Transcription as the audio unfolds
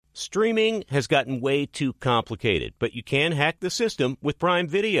Streaming has gotten way too complicated, but you can hack the system with Prime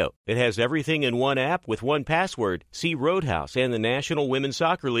Video. It has everything in one app with one password. See Roadhouse and the National Women's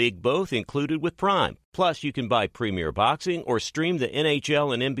Soccer League both included with Prime. Plus, you can buy Premier Boxing or stream the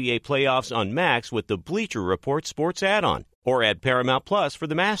NHL and NBA playoffs on Max with the Bleacher Report Sports add-on. Or add Paramount Plus for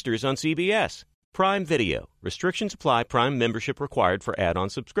the Masters on CBS. Prime Video. Restrictions apply. Prime membership required for add-on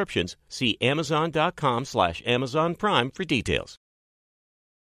subscriptions. See Amazon.com/Amazon Prime for details.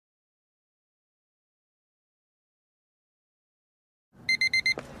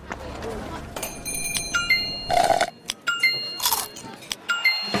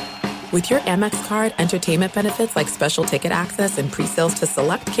 With your Amex card, entertainment benefits like special ticket access and pre-sales to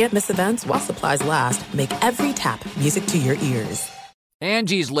select can't-miss events while supplies last make every tap music to your ears.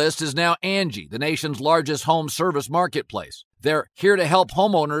 Angie's List is now Angie, the nation's largest home service marketplace. They're here to help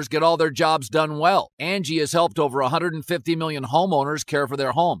homeowners get all their jobs done well. Angie has helped over 150 million homeowners care for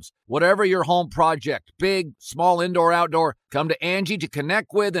their homes. Whatever your home project, big, small, indoor, outdoor, come to Angie to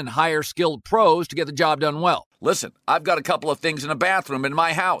connect with and hire skilled pros to get the job done well. Listen, I've got a couple of things in a bathroom in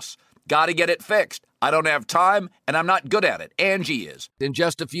my house. Got to get it fixed. I don't have time, and I'm not good at it. Angie is. In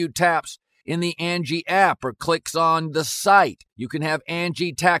just a few taps in the Angie app or clicks on the site, you can have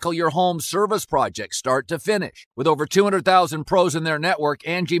Angie tackle your home service project start to finish. With over 200,000 pros in their network,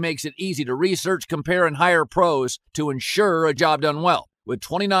 Angie makes it easy to research, compare, and hire pros to ensure a job done well. With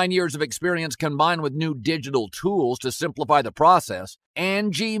 29 years of experience combined with new digital tools to simplify the process,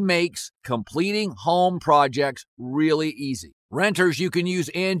 Angie makes completing home projects really easy. Renters, you can use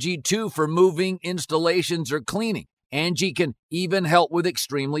Angie too for moving, installations, or cleaning. Angie can even help with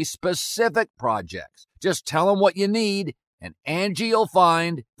extremely specific projects. Just tell them what you need, and Angie will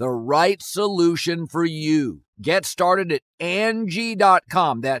find the right solution for you. Get started at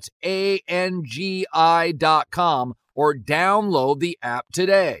Angie.com. That's ANGI.com, or download the app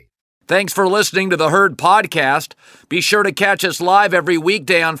today. Thanks for listening to the Herd Podcast. Be sure to catch us live every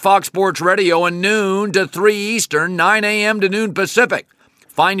weekday on Fox Sports Radio at noon to 3 Eastern, 9 a.m. to noon Pacific.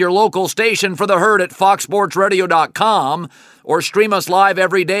 Find your local station for the Herd at foxsportsradio.com or stream us live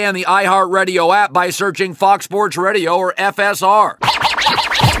every day on the iHeartRadio app by searching Fox Sports Radio or FSR. Now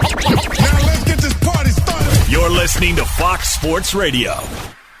let's get this party started. You're listening to Fox Sports Radio.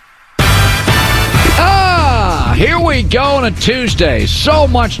 Here we go on a Tuesday. So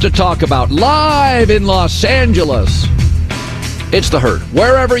much to talk about live in Los Angeles. It's the Herd,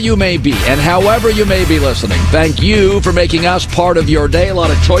 wherever you may be and however you may be listening. Thank you for making us part of your day. A lot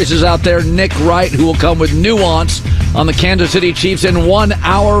of choices out there. Nick Wright, who will come with nuance on the Kansas City Chiefs in 1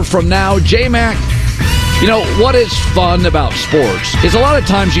 hour from now. J-Mac, you know, what is fun about sports is a lot of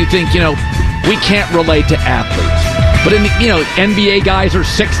times you think, we can't relate to athletes. But NBA guys are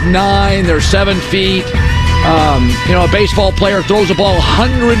 6'9", they're 7 feet. A baseball player throws a ball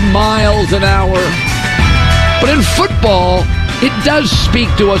 100 miles an hour. But in football, it does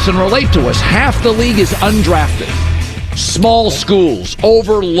speak to us and relate to us. Half the league is undrafted. Small schools,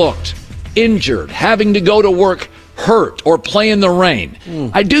 overlooked, injured, having to go to work hurt or play in the rain.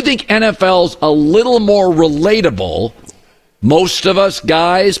 I do think NFL's a little more relatable. Most of us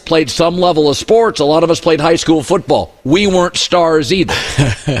guys played some level of sports. A lot of us played high school football. We weren't stars either.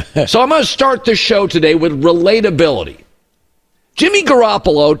 So I'm going to start the show today with relatability. Jimmy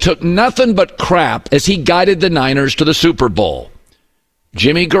Garoppolo took nothing but crap as he guided the Niners to the Super Bowl.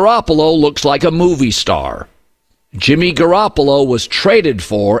 Jimmy Garoppolo looks like a movie star. Jimmy Garoppolo was traded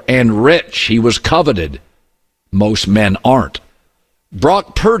for and rich. He was coveted. Most men aren't.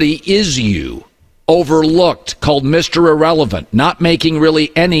 Brock Purdy is you. Overlooked, called Mr. Irrelevant, not making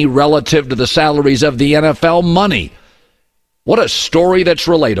really any relative to the salaries of the NFL money. What a story that's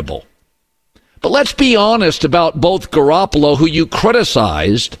relatable. But let's be honest about both Garoppolo, who you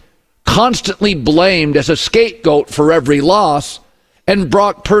criticized, constantly blamed as a scapegoat for every loss, and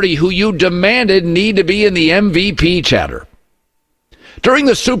Brock Purdy, who you demanded need to be in the MVP chatter. During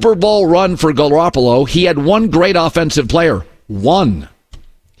the Super Bowl run for Garoppolo, he had one great offensive player. One.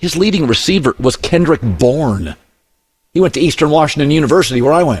 His leading receiver was Kendrick Bourne. He went to Eastern Washington University,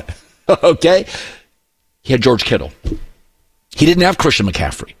 where I went. Okay? He had George Kittle. He didn't have Christian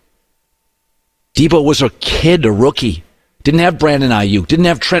McCaffrey. Debo was a kid, a rookie. Didn't have Brandon Ayuk. Didn't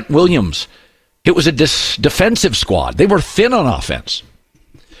have Trent Williams. It was a defensive squad. They were thin on offense.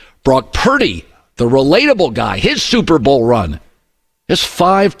 Brock Purdy, the relatable guy, his Super Bowl run, has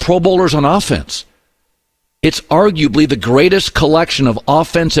 5 Pro Bowlers on offense. It's arguably the greatest collection of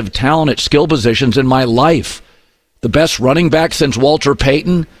offensive talent at skill positions in my life. The best running back since Walter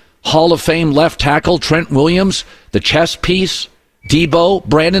Payton, Hall of Fame left tackle Trent Williams, the chess piece, Debo,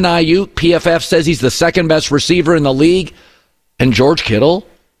 Brandon Ayuk. PFF says he's the second best receiver in the league. And George Kittle,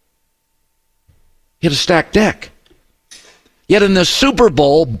 He had a stacked deck. Yet in the Super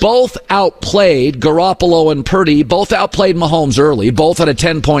Bowl, both outplayed Garoppolo and Purdy, both outplayed Mahomes early, both had a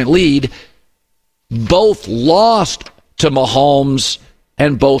 10-point lead, both lost to Mahomes,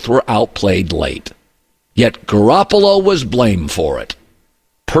 and both were outplayed late. Yet Garoppolo was blamed for it.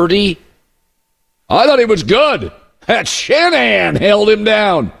 Purdy, I thought he was good. That Shanahan held him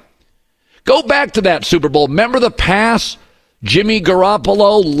down. Go back to that Super Bowl. Remember the pass Jimmy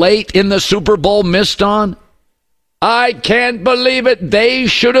Garoppolo late in the Super Bowl missed on? I can't believe it. They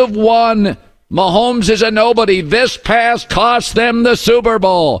should have won. Mahomes is a nobody. This pass cost them the Super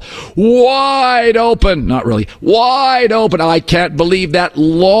Bowl. Wide open. Not really. Wide open. I can't believe that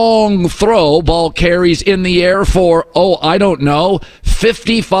long throw. Ball carries in the air for, I don't know,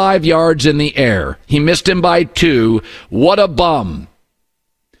 55 yards in the air. He missed him by 2. What a bum.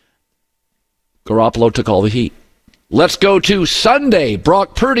 Garoppolo took all the heat. Let's go to Sunday.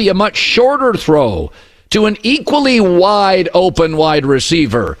 Brock Purdy, a much shorter throw to an equally wide open wide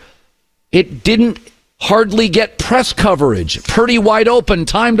receiver. It didn't hardly get press coverage. Purdy wide open,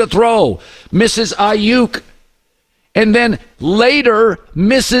 time to throw. Misses Ayuk. And then later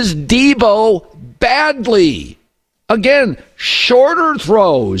misses Debo badly. Again, shorter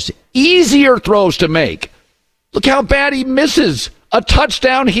throws, easier throws to make. Look how bad he misses. A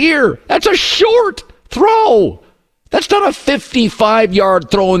touchdown here. That's a short throw. That's not a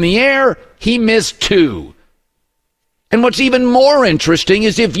 55-yard throw in the air. He missed 2. And what's even more interesting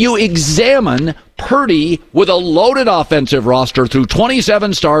is if you examine Purdy with a loaded offensive roster through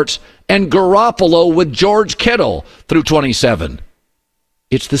 27 starts and Garoppolo with George Kittle through 27.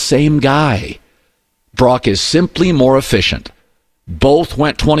 It's the same guy. Brock is simply more efficient. Both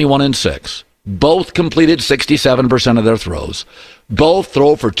went 21-6. Both completed 67% of their throws. Both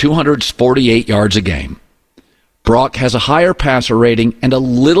throw for 248 yards a game. Brock has a higher passer rating and a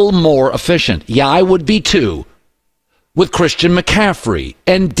little more efficient. Yeah, I would be too. With Christian McCaffrey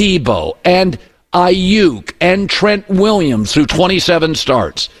and Debo and Ayuk and Trent Williams through 27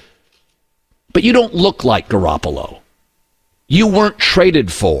 starts. But you don't look like Garoppolo. You weren't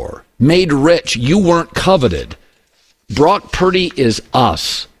traded for, made rich. You weren't coveted. Brock Purdy is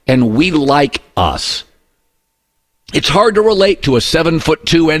us, and we like us. It's hard to relate to a 7'2"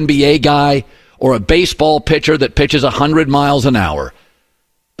 NBA guy or a baseball pitcher that pitches 100 miles an hour.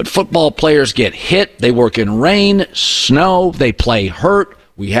 But football players get hit. They work in rain, snow. They play hurt.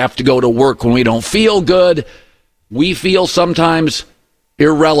 We have to go to work when we don't feel good. We feel sometimes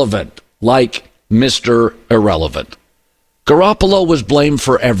irrelevant, like Mr. Irrelevant. Garoppolo was blamed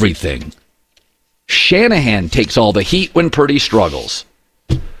for everything. Shanahan takes all the heat when Purdy struggles.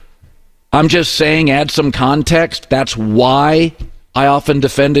 I'm just saying, add some context. That's why I often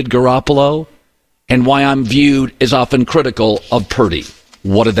defended Garoppolo and why I'm viewed as often critical of Purdy.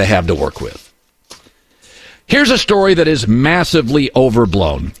 What did they have to work with? Here's a story that is massively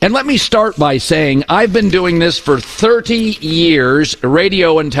overblown. And let me start by saying I've been doing this for 30 years,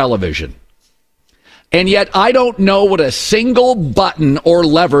 radio and television. And yet I don't know what a single button or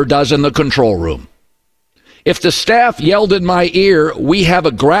lever does in the control room. If the staff yelled in my ear, "We have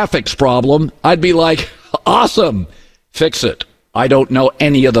a graphics problem," I'd be like, "Awesome, fix it." I don't know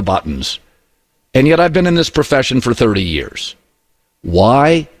any of the buttons. And yet I've been in this profession for 30 years.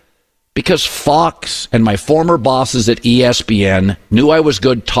 Why? Because Fox and my former bosses at ESPN knew I was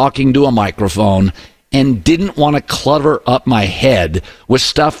good talking to a microphone and didn't want to clutter up my head with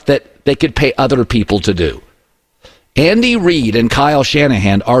stuff that they could pay other people to do. Andy Reid and Kyle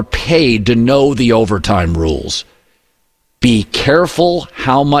Shanahan are paid to know the overtime rules. Be careful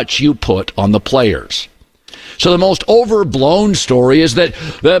how much you put on the players. So the most overblown story is that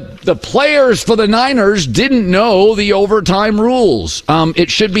the players for the Niners didn't know the overtime rules. It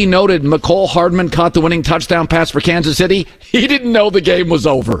should be noted, Mecole Hardman caught the winning touchdown pass for Kansas City. He didn't know the game was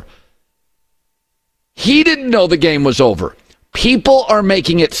over. He didn't know the game was over. People are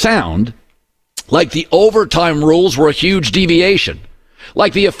making it sound like the overtime rules were a huge deviation.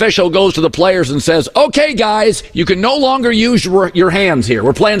 Like the official goes to the players and says, "Okay, guys, you can no longer use your hands here.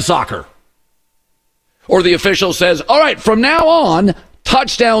 We're playing soccer." Or the official says, "All right, from now on,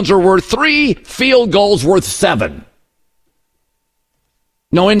 touchdowns are worth 3, field goals worth 7.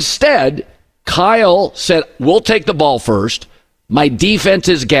 No, instead, Kyle said, "We'll take the ball first. My defense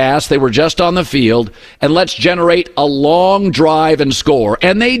is gassed. They were just on the field. And let's generate a long drive and score."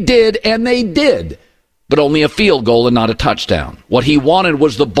 And they did, but only a field goal and not a touchdown. What he wanted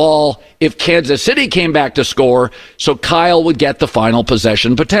was the ball if Kansas City came back to score, so Kyle would get the final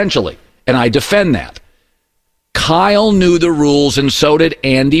possession potentially. And I defend that. Kyle knew the rules, and so did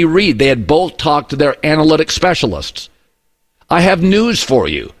Andy Reid. They had both talked to their analytic specialists. I have news for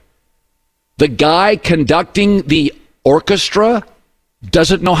you. The guy conducting the orchestra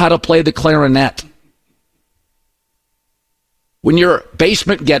doesn't know how to play the clarinet. When your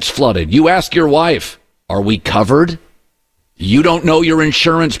basement gets flooded, you ask your wife, are we covered? You don't know your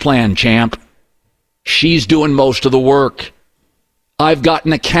insurance plan, champ. She's doing most of the work. I've got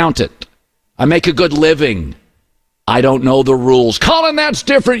an accountant. I make a good living. I don't know the rules. Colin, that's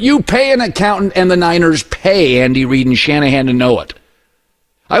different. You pay an accountant, and the Niners pay Andy Reid and Shanahan to know it.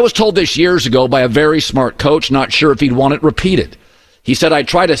 I was told this years ago by a very smart coach, not sure if he'd want it repeated. He said, I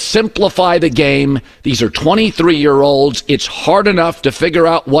try to simplify the game. These are 23-year-olds. It's hard enough to figure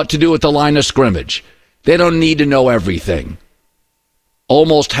out what to do at the line of scrimmage. They don't need to know everything.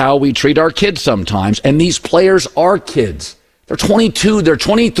 Almost how we treat our kids sometimes. And these players are kids. They're 22, they're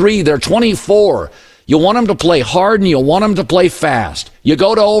 23, they're 24. You want them to play hard and you want them to play fast. You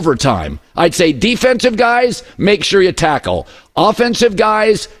go to overtime. I'd say defensive guys, make sure you tackle. Offensive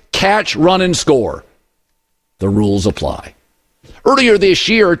guys, catch, run, and score. The rules apply. Earlier this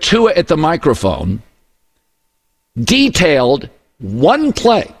year, Tua at the microphone detailed one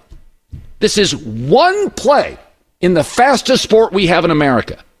play. This is one play in the fastest sport we have in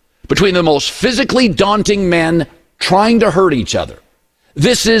America, between the most physically daunting men trying to hurt each other.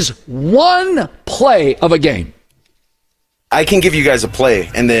 This is one play of a game. I can give you guys a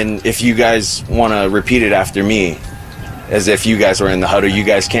play, and then if you guys want to repeat it after me, as if you guys were in the huddle, you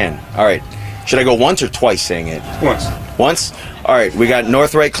guys can. All right. Should I go once or twice saying it? Once. Once? All right. We got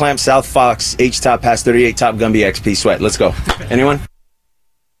North right clamp, South Fox, H-top, pass 38, top Gumby, XP, sweat. Let's go. Anyone?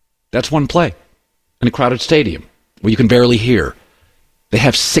 That's one play in a crowded stadium where you can barely hear. They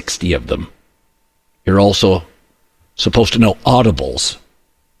have 60 of them. You're also supposed to know audibles.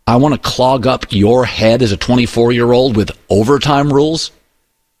 I want to clog up your head as a 24-year-old with overtime rules?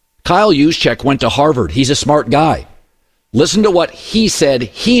 Kyle Juszczyk went to Harvard. He's a smart guy. Listen to what he said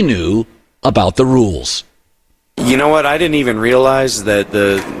he knew about the rules. You know what? I didn't even realize that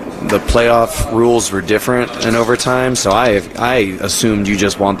the playoff rules were different in overtime, so I assumed you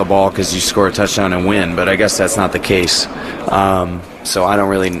just want the ball because you score a touchdown and win, but I guess that's not the case. So I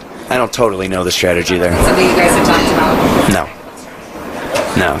don't totally know the strategy there. Something you guys have talked about?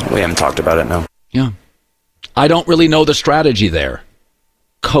 No, we haven't talked about it, no. Yeah. I don't really know the strategy there.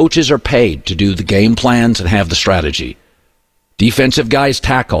 Coaches are paid to do the game plans and have the strategy. Defensive guys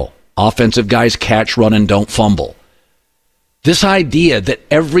tackle. Offensive guys catch, run, and don't fumble. This idea that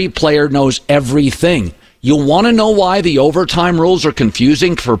every player knows everything. You want to know why the overtime rules are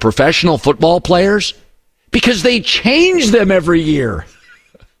confusing for professional football players? Because they change them every year.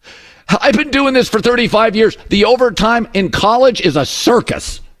 I've been doing this for 35 years. The overtime in college is a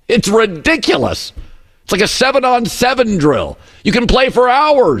circus. It's ridiculous. It's like a 7-on-7 drill. You can play for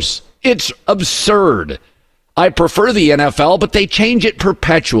hours. It's absurd. I prefer the NFL, but they change it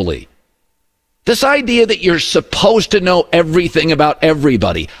perpetually. This idea that you're supposed to know everything about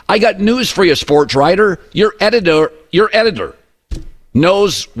everybody. I got news for you, sports writer. Your editor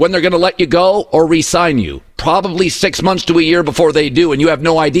knows when they're going to let you go or re-sign you. Probably 6 months to a year before they do, and you have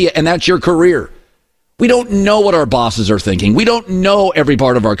no idea, and that's your career. We don't know what our bosses are thinking. We don't know every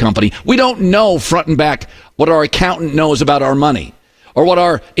part of our company. We don't know front and back what our accountant knows about our money or what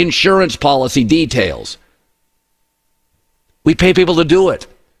our insurance policy details. We pay people to do it.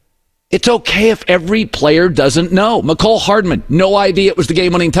 It's okay if every player doesn't know. McCole Hardman, no idea it was the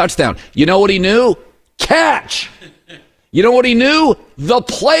game-winning touchdown. You know what he knew? Catch. You know what he knew? The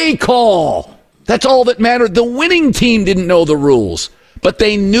play call. That's all that mattered. The winning team didn't know the rules, but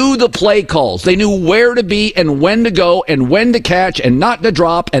they knew the play calls. They knew where to be and when to go and when to catch and not to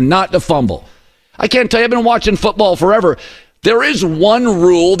drop and not to fumble. I can't tell you, I've been watching football forever. There is one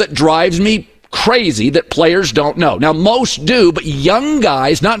rule that drives me crazy that players don't know. Now, most do, but young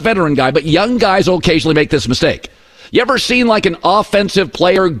guys, not veteran guy, but young guys will occasionally make this mistake. You ever seen like an offensive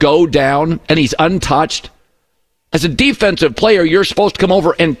player go down and he's untouched? As a defensive player, you're supposed to come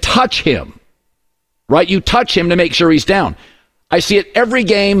over and touch him, right? You touch him to make sure he's down. I see it every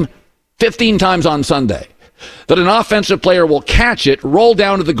game 15 times on Sunday, that an offensive player will catch it, roll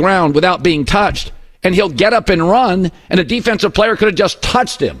down to the ground without being touched, and he'll get up and run, and a defensive player could have just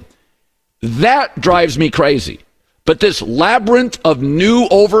touched him. That drives me crazy. But this labyrinth of new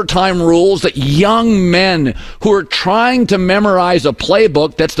overtime rules that young men who are trying to memorize a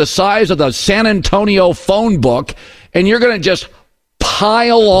playbook that's the size of the San Antonio phone book, and you're going to just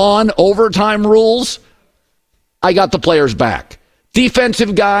pile on overtime rules? I got the players back.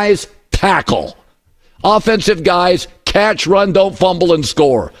 Defensive guys, tackle. Offensive guys, catch, run, don't fumble, and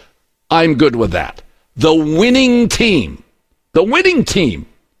score. I'm good with that. The winning team,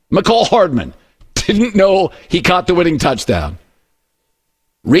 McCole Hardman, didn't know he caught the winning touchdown.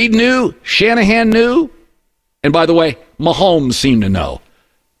 Reed knew, Shanahan knew, and by the way, Mahomes seemed to know.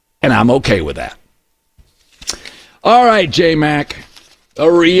 And I'm okay with that. All right, J-Mac,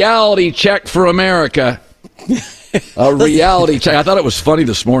 a reality check for America. A reality check. I thought it was funny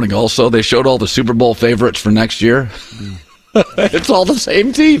this morning also. They showed all the Super Bowl favorites for next year. It's all the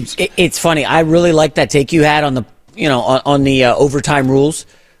same teams. It's funny. I really like that take you had on the, on the overtime rules.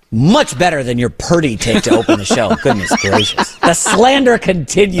 Much better than your Purdy take to open the show. Goodness gracious. The slander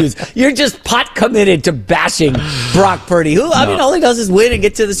continues. You're just pot committed to bashing Brock Purdy, who, all he does is win and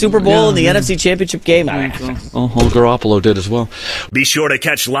get to the Super Bowl and the NFC Championship game. Garoppolo did as well. Be sure to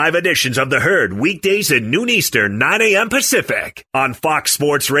catch live editions of The Herd weekdays at noon Eastern, 9 a.m. Pacific on Fox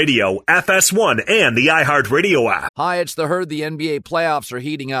Sports Radio, FS1, and the iHeartRadio app. Hi, it's The Herd. The NBA playoffs are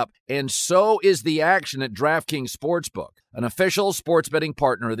heating up, and so is the action at DraftKings Sportsbook, an official sports betting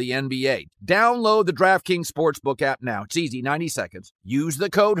partner of the NBA. Download the DraftKings Sportsbook app now. It's easy, 90 seconds. Use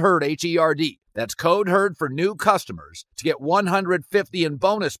the code HERD, H-E-R-D. That's code HERD for new customers to get $150 in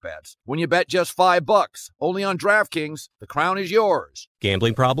bonus bets when you bet just $5. Only on DraftKings. The crown is yours.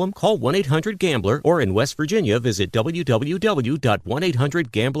 Gambling problem? Call 1-800-GAMBLER, or in West Virginia, visit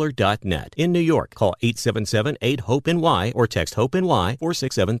www.1800gambler.net. In New York, call 877-8-HOPE-NY or text HOPE-NY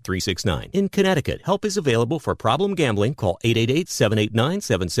 467-369. In Connecticut, help is available for problem gambling. Call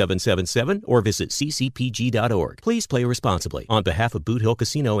 888-789-7777 or visit ccpg.org. Please play responsibly. On behalf of Boot Hill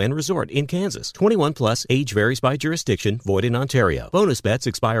Casino and Resort in Kansas, 21 plus, age varies by jurisdiction, void in Ontario. Bonus bets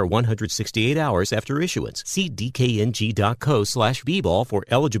expire 168 hours after issuance. See dkng.co/bball for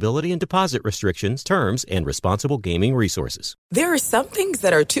eligibility and deposit restrictions, terms, and responsible gaming resources. There are some things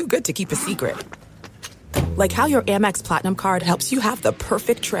that are too good to keep a secret. Like how your Amex Platinum card helps you have the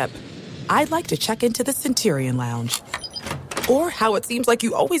perfect trip. I'd like to check into the Centurion Lounge. Or how it seems like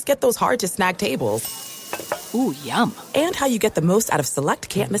you always get those hard-to-snag tables. Ooh, yum. And how you get the most out of select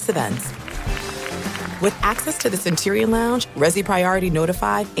can't-miss events. With access to the Centurion Lounge, Resi Priority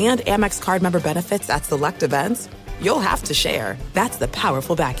Notify, and Amex card member benefits at select events, you'll have to share. That's the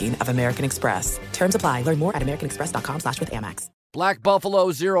powerful backing of American Express. Terms apply. Learn more at americanexpress.com/withAmex. Black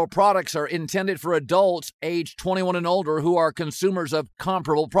Buffalo Zero products are intended for adults age 21 and older who are consumers of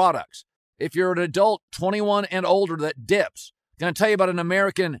comparable products. If you're an adult 21 and older that dips, I'm going to tell you about an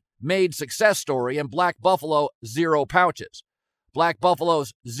American-made success story in Black Buffalo Zero pouches. Black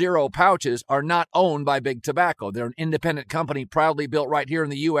Buffalo's Zero pouches are not owned by Big Tobacco. They're an independent company proudly built right here in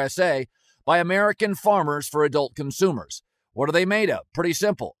the USA by American farmers for adult consumers. What are they made of? Pretty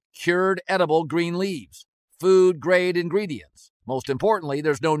simple. Cured edible green leaves. Food-grade ingredients. Most importantly,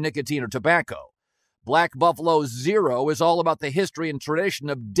 there's no nicotine or tobacco. Black Buffalo Zero is all about the history and tradition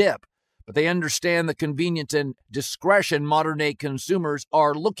of dip, but they understand the convenience and discretion modern-day consumers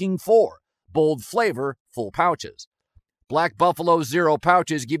are looking for. Bold flavor, full pouches. Black Buffalo Zero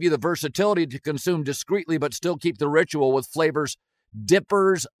pouches give you the versatility to consume discreetly but still keep the ritual with flavors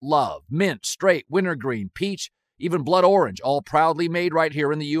dippers love. Mint, straight, wintergreen, peach, even blood orange, all proudly made right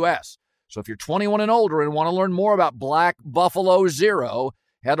here in the U.S. So if you're 21 and older and want to learn more about Black Buffalo Zero,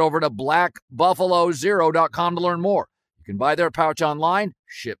 head over to blackbuffalozero.com to learn more. You can buy their pouch online,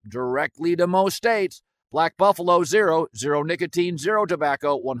 shipped directly to most states. Black Buffalo Zero, zero nicotine, zero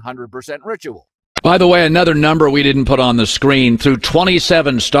tobacco, 100% ritual. By the way, another number we didn't put on the screen. Through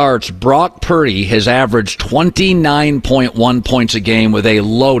 27 starts, Brock Purdy has averaged 29.1 points a game with a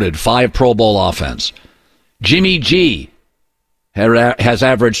loaded 5 Pro Bowl offense. Jimmy G has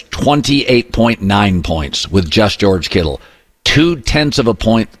averaged 28.9 points with just George Kittle. 0.2 of a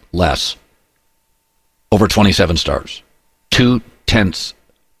point less over 27 starts. 0.2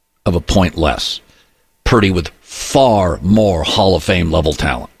 of a point less. Purdy with far more Hall of Fame level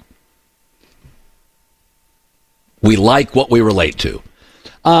talent. We like what we relate to.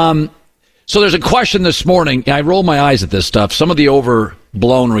 So there's a question this morning. I roll my eyes at this stuff. Some of the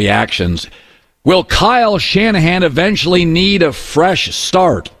overblown reactions. Will Kyle Shanahan eventually need a fresh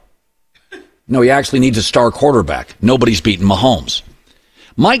start? No, he actually needs a star quarterback. Nobody's beaten Mahomes.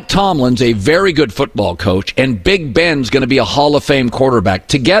 Mike Tomlin's a very good football coach, and Big Ben's going to be a Hall of Fame quarterback.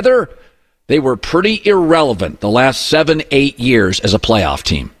 Together, they were pretty irrelevant the last 7-8 years as a playoff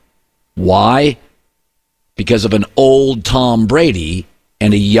team. Why? Because of an old Tom Brady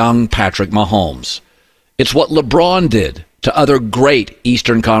and a young Patrick Mahomes. It's what LeBron did to other great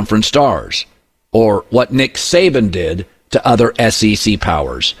Eastern Conference stars, or what Nick Saban did to other SEC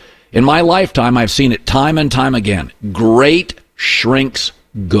powers. In my lifetime, I've seen it time and time again. Great shrinks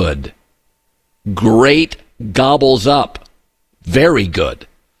good. Great gobbles up very good.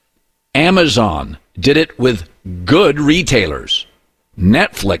 Amazon did it with good retailers.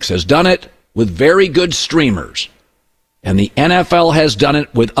 Netflix has done it with very good streamers. And the NFL has done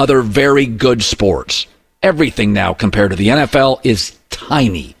it with other very good sports. Everything now compared to the NFL is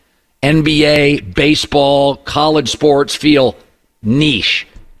tiny. NBA, baseball, college sports feel niche,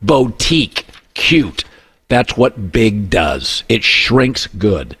 boutique, cute. That's what big does. It shrinks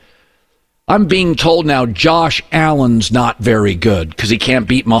good. I'm being told now Josh Allen's not very good because he can't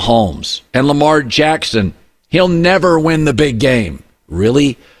beat Mahomes. And Lamar Jackson, he'll never win the big game.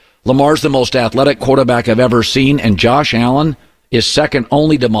 Really? Lamar's the most athletic quarterback I've ever seen, and Josh Allen is second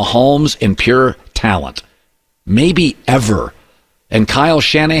only to Mahomes in pure talent. Maybe ever. And Kyle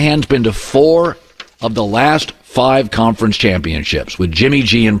Shanahan's been to 4 of the last 5 conference championships with Jimmy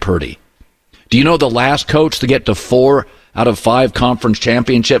G and Purdy. Do you know the last coach to get to 4 out of 5 conference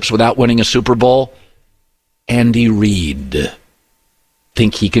championships without winning a Super Bowl? Andy Reid.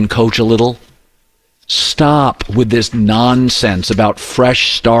 Think he can coach a little? Stop with this nonsense about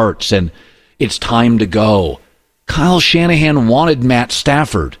fresh starts and it's time to go. Kyle Shanahan wanted Matt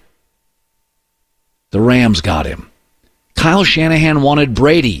Stafford. The Rams got him. Kyle Shanahan wanted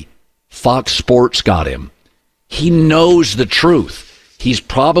Brady. Fox Sports got him. He knows the truth. He's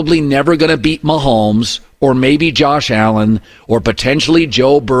probably never going to beat Mahomes or maybe Josh Allen or potentially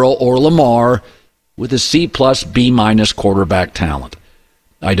Joe Burrow or Lamar with a C+, B- quarterback talent.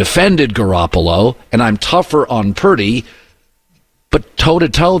 I defended Garoppolo, and I'm tougher on Purdy, but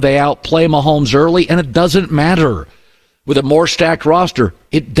toe-to-toe, they outplay Mahomes early, and it doesn't matter. With a more stacked roster,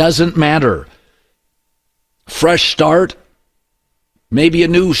 it doesn't matter. Fresh start, maybe a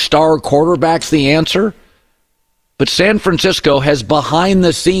new star quarterback's the answer, but San Francisco has behind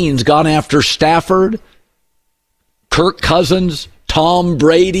the scenes gone after Stafford, Kirk Cousins, Tom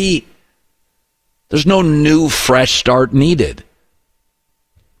Brady. There's no new fresh start needed.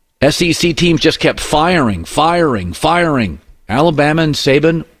 SEC teams just kept firing. Alabama and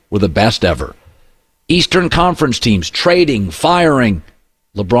Saban were the best ever. Eastern Conference teams trading, firing.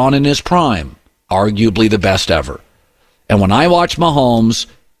 LeBron in his prime, arguably the best ever. And when I watch Mahomes,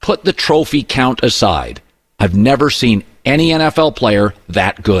 put the trophy count aside. I've never seen any NFL player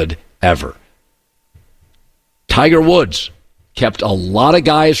that good ever. Tiger Woods kept a lot of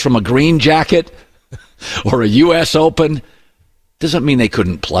guys from a green jacket or a U.S. Open. Doesn't mean they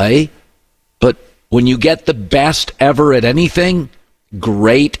couldn't play, but when you get the best ever at anything,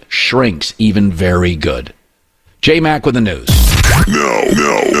 great shrinks even very good. J-Mac with the news. No.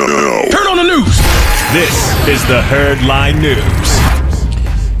 Turn on the news. This is the Herd Line News.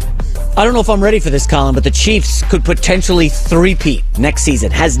 I don't know if I'm ready for this, Colin, but the Chiefs could potentially three-peat next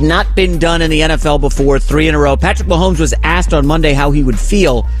season. Has not been done in the NFL before, 3 in a row. Patrick Mahomes was asked on Monday how he would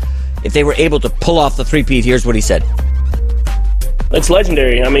feel if they were able to pull off the three-peat. Here's what he said. It's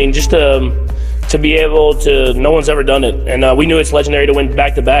legendary. I mean, just to be able to, no one's ever done it. And we knew it's legendary to win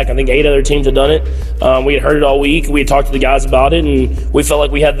back-to-back. I think 8 other teams had done it. We had heard it all week. We had talked to the guys about it, and we felt like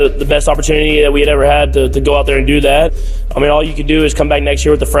we had the best opportunity that we had ever had to go out there and do that. I mean, all you can do is come back next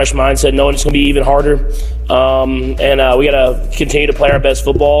year with a fresh mindset, knowing it's going to be even harder. We got to continue to play our best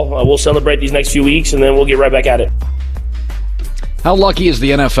football. We'll celebrate these next few weeks, and then we'll get right back at it. How lucky is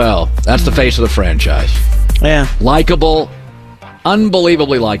the NFL? That's the face of the franchise. Yeah. Likeable.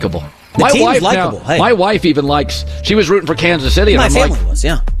 Unbelievably likable. The team's likable. Hey. My wife even likes, she was rooting for Kansas City. And my I'm family like, was,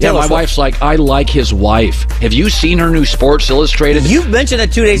 yeah. Yeah, my wife's like, I like his wife. Have you seen her new Sports Illustrated? You've mentioned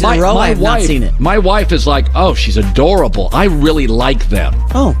it 2 days in a row. I have not seen it. My wife is like, oh, she's adorable. I really like them.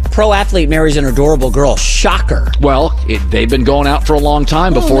 Oh, pro athlete marries an adorable girl. Shocker. Well, they've been going out for a long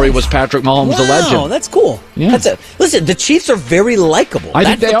time before he was Patrick Mahomes, the legend. Wow, that's cool. Yeah. Listen, the Chiefs are very likable. I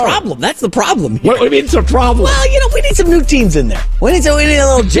think they are. Problem. That's the problem here. What do you mean it's a problem? Well, we need some new teams in there. We need a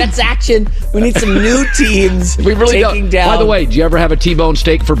little Jets action. We need some new teams we really taking down. By the way, do you ever have a T-bone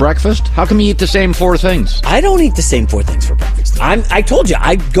steak for breakfast? How come you eat the same 4 things? I don't eat the same 4 things for breakfast. I told you,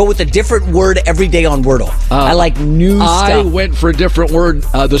 I go with a different word every day on Wordle. I like new stuff. I went for a different word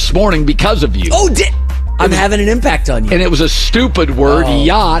this morning because of you. Oh, I'm having an impact on you. And it was a stupid word,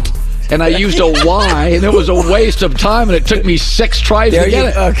 yacht. And I used a Y, and it was a waste of time, and it took me 6 tries to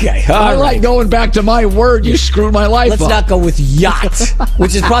get it. Okay. I like going back to my word. You screwed my life up. Let's not go with yacht,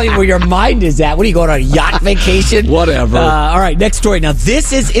 which is probably where your mind is at. What are you going on a yacht vacation? Whatever. All right, next story. Now,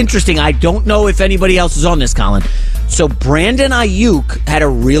 this is interesting. I don't know if anybody else is on this, Colin. So, Brandon Ayuk had a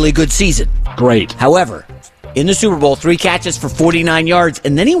really good season. Great. However, in the Super Bowl, 3 catches for 49 yards,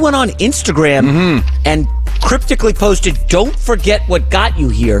 and then he went on Instagram and cryptically posted, "Don't forget what got you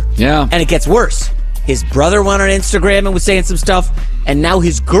here." Yeah. And it gets worse. His brother went on Instagram and was saying some stuff, and now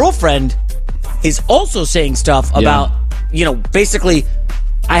his girlfriend is also saying stuff about, basically,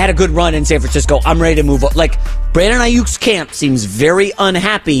 I had a good run in San Francisco. I'm ready to move on. Like, Brandon Ayuk's camp seems very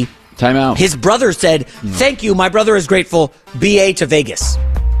unhappy Timeout. His brother said, thank you, my brother is grateful, BA to Vegas.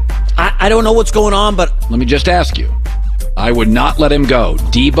 I don't know what's going on, but... Let me just ask you. I would not let him go.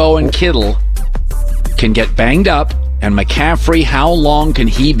 Debo and Kittle can get banged up, and McCaffrey, how long can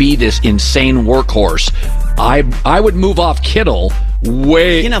he be this insane workhorse? I would move off Kittle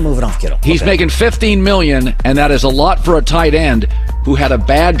way... You're not moving off Kittle. He's making $15 million, and that is a lot for a tight end who had a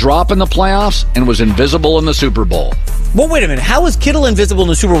bad drop in the playoffs and was invisible in the Super Bowl. Well, wait a minute. How was Kittle invisible in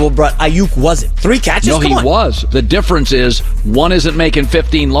the Super Bowl, but Ayuk wasn't? 3 catches? No, he was. The difference is one isn't making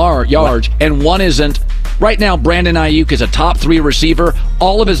 15 yards, and one isn't. Right now, Brandon Ayuk is a top 3 receiver.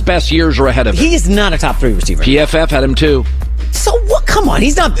 All of his best years are ahead of him. He is not a top 3 receiver. PFF had him too. So what? Come on.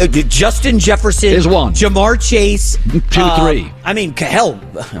 He's not. Justin Jefferson. Is one. Jamar Chase. 2, 3. I mean, hell.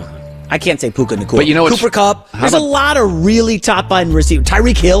 I can't say Puka Nacua. But you know Cooper Kupp. There's a lot of really top-line receivers.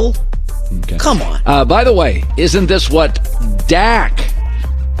 Tyreek Hill. Okay. Come on. By the way, isn't this what Dak,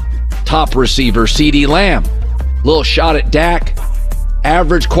 top receiver, CeeDee Lamb, little shot at Dak,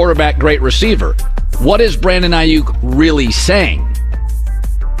 average quarterback, great receiver. What is Brandon Ayuk really saying?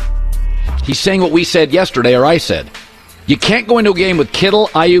 He's saying what we said yesterday, or I said. You can't go into a game with Kittle,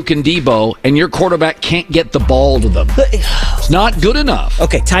 Ayuk, and Debo, and your quarterback can't get the ball to them. It's not good enough.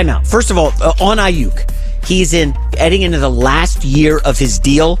 Okay, timeout. First of all, on Ayuk, he's heading into the last year of his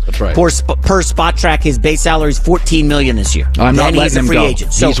deal. That's right. Per Spot Track, his base salary is $14 million this year. I'm not letting him go.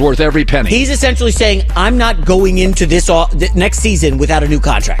 Agent. So he's worth every penny. He's essentially saying, I'm not going into this next season without a new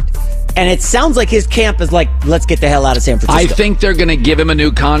contract. And it sounds like his camp is like, let's get the hell out of San Francisco. I think they're going to give him a new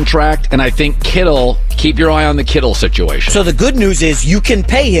contract, and I think Kittle, keep your eye on the Kittle situation. So the good news is you can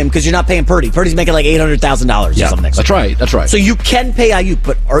pay him because you're not paying Purdy. Purdy's making like $800,000 or something next year. That's right. So you can pay Ayuk,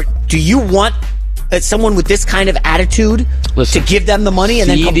 but do you want someone with this kind of attitude to give them the money and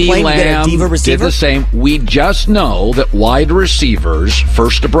then complain you get a diva receiver? Did the same. We just know that wide receivers,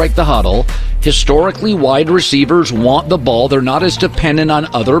 first to break the huddle, historically wide receivers want the ball. They're not as dependent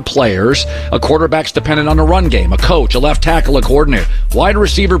on other players. A quarterback's dependent on a run game, a coach, a left tackle, a coordinator. Wide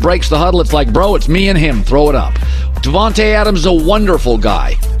receiver breaks the huddle. It's like, bro, it's me and him. Throw it up. Devontae Adams is a wonderful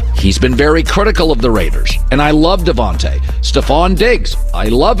guy. He's been very critical of the Raiders, and I love Devontae. Stephon Diggs, I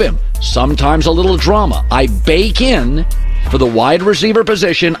love him. Sometimes a little drama. I bake in, for the wide receiver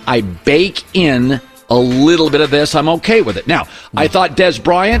position, I bake in a little bit of this. I'm okay with it. Now, I thought Des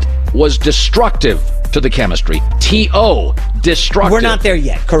Bryant was destructive to the chemistry. T.O., destructive. We're not there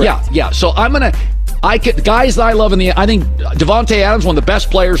yet, correct. Yeah. So guys that I love I think Devontae Adams, one of the best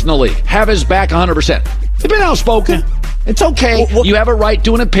players in the league. Have his back 100%. They've been outspoken. It's okay. You have a right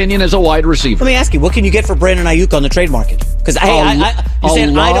to an opinion as a wide receiver. Let me ask you, what can you get for Brandon Ayuk on the trade market? Because you're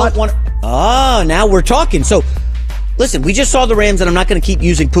saying I don't want. Oh, now we're talking. So, listen, we just saw the Rams, and I'm not going to keep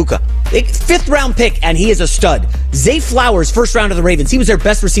using Puka. 5th round pick, and he is a stud. Zay Flowers, 1st round of the Ravens. He was their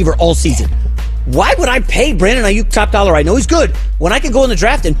best receiver all season. Why would I pay Brandon Ayuk top dollar? I know he's good. When I could go in the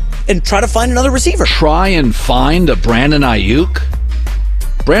draft and try to find another receiver. Try and find a Brandon Ayuk?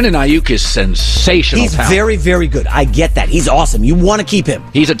 Brandon Ayuk is sensational. He's talent. very, very good. I get that. He's awesome. You want to keep him.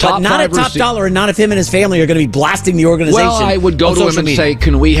 He's a top 5 But not a top dollar, and not if him and his family are going to be blasting the organization. Well, I would go to him and say,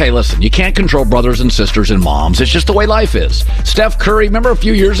 hey, listen, you can't control brothers and sisters and moms. It's just the way life is. Steph Curry, remember a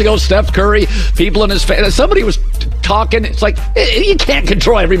few years ago, Steph Curry, people in his family, somebody was talking. It's like, you can't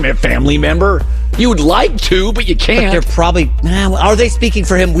control every family member. You would like to, but you can't. But they're probably, are they speaking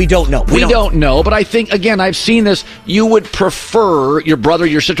for him? We don't know. We don't know, but I think, again, I've seen this. You would prefer your brother,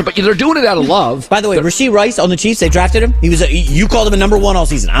 your sister, but they're doing it out of love. By the way, Rashee Rice on the Chiefs, they drafted him. You called him a number 1 all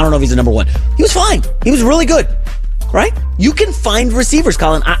season. I don't know if he's a number 1. He was fine. He was really good, right? You can find receivers,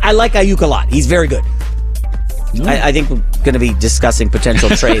 Colin. I like Ayuk a lot. He's very good. I think we're going to be discussing potential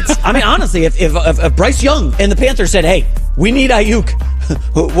trades. I mean, honestly, if Bryce Young and the Panthers said, hey, we need Ayuk,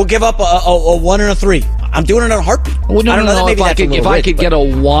 we'll give up a 1 and a 3. I'm doing it in a heartbeat. Well, no. If I could get a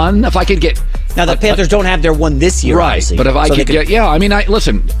 1, if I could get... Now, the Panthers don't have their 1 this year, right? Obviously, but if I could get... Yeah, I mean,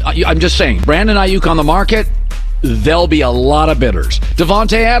 listen, I'm just saying, Brandon Ayuk on the market, there'll be a lot of bidders.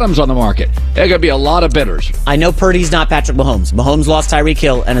 Devontae Adams on the market, there's going to be a lot of bidders. I know Purdy's not Patrick Mahomes. Mahomes lost Tyreek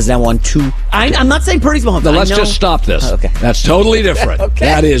Hill and has now won 2. I'm not saying Purdy's Mahomes. Now, let's just stop this. Okay. That's totally different. Okay.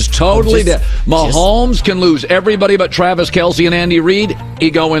 That is totally different. Mahomes can lose everybody but Travis Kelce and Andy Reid.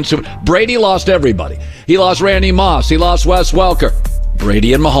 Brady lost everybody. He lost Randy Moss. He lost Wes Welker.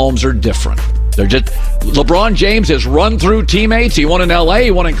 Brady and Mahomes are different. They're just... LeBron James has run through teammates. He won in L.A.,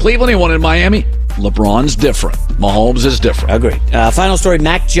 he won in Cleveland, he won in Miami. LeBron's different. Mahomes is different. Agreed. Final story,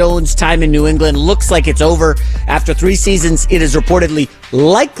 Mac Jones' time in New England looks like it's over. After 3 seasons, it is reportedly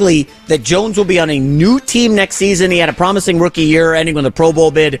likely that Jones will be on a new team next season. He had a promising rookie year, ending with a Pro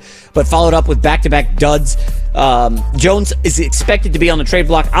Bowl bid, but followed up with back-to-back duds. Jones is expected to be on the trade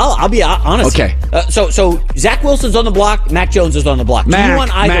block. I'll be honest. Okay. So Zach Wilson's on the block. Mac Jones is on the block. Do you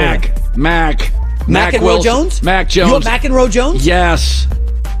want either? Mac McEnroe Jones? Mac Jones. You want McEnroe Jones? Yes.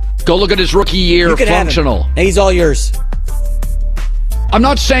 Go look at his rookie year. Functional. He's all yours. I'm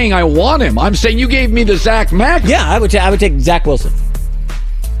not saying I want him. I'm saying you gave me the Zach Mack. Yeah, I would take Zach Wilson.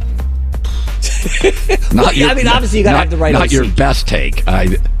 Obviously you got to have the right. Not your best take.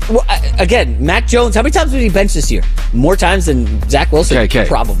 Again, Mac Jones. How many times did he bench this year? More times than Zach Wilson. Okay.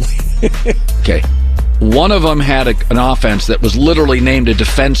 Probably. Okay. One of them had an offense that was literally named a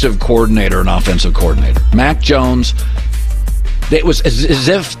defensive coordinator, an offensive coordinator. Mac Jones. It was as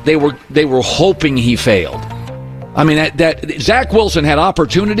if they were hoping he failed. I mean, that Zach Wilson had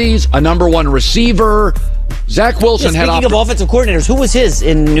opportunities, a number one receiver. Zach Wilson had. Speaking of offensive coordinators, who was his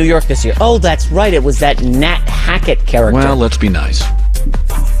in New York this year? Oh, that's right. It was that Nat Hackett character. Well, let's be nice.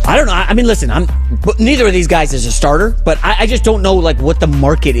 I don't know. I mean, listen, neither of these guys is a starter, but I just don't know what the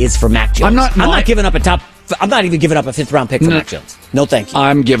market is for Mac Jones. I'm not giving up I'm not even giving up a 5th round pick for Mac Jones. No, thank you.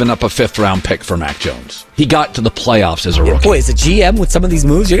 I'm giving up a 5th round pick for Mac Jones. He got to the playoffs as a rookie. Boy, as a GM with some of these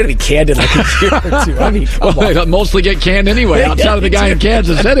moves, you're going to be canned in a year or two. I mean, they mostly get canned anyway, outside of the guy in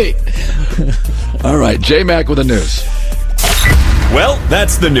Kansas City. All right, J-Mac with the news. Well,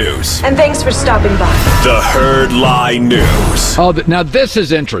 that's the news. And thanks for stopping by. The Herd Lie News. Oh, now this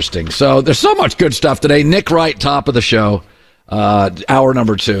is interesting. So there's so much good stuff today. Nick Wright, top of the show, hour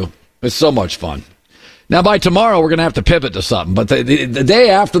number 2. It's so much fun. Now, by tomorrow, we're going to have to pivot to something. But the day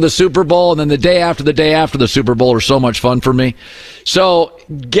after the Super Bowl and then the day after the Super Bowl are so much fun for me. So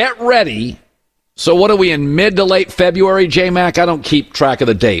get ready. So what are we in mid to late February, J-Mac? I don't keep track of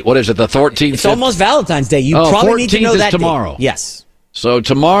the date. What is it, the 14th? It's almost Valentine's Day. You probably need to know that tomorrow. Date. Yes. So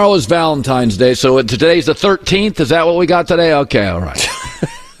tomorrow is Valentine's Day. So today's the 13th. Is that what we got today? Okay, all right.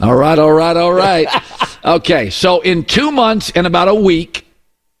 All right. Okay, so in 2 months and about a week,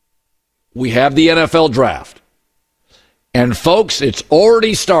 we have the NFL draft. And folks, it's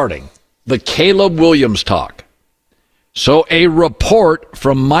already starting. The Caleb Williams talk. So a report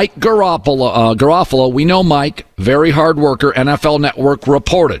from Mike Garoppolo, we know Mike, very hard worker, NFL Network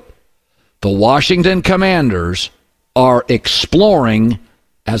reported. The Washington Commanders are exploring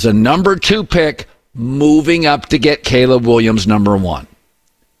as a number 2 pick, moving up to get Caleb Williams number 1.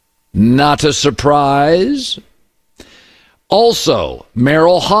 Not a surprise. Also,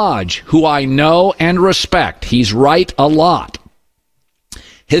 Merrill Hodge, who I know and respect, he's right a lot.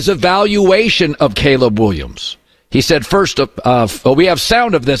 His evaluation of Caleb Williams. He said, first, we have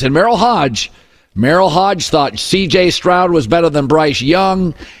sound of this. And Merrill Hodge thought C.J. Stroud was better than Bryce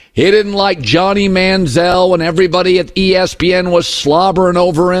Young. He didn't like Johnny Manziel when everybody at ESPN was slobbering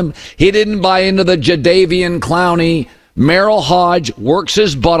over him. He didn't buy into the Jadeveon Clowney. Merrill Hodge works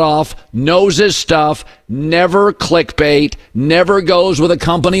his butt off, knows his stuff, never clickbait, never goes with a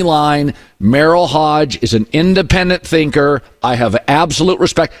company line. Merrill Hodge is an independent thinker. I have absolute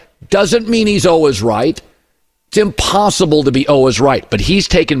respect. Doesn't mean he's always right. It's impossible to be always right, but he's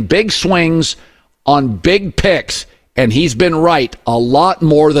taken big swings on big picks, and he's been right a lot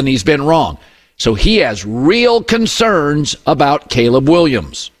more than he's been wrong. So he has real concerns about Caleb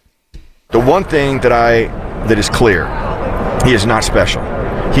Williams. The one thing that is clear, he is not special.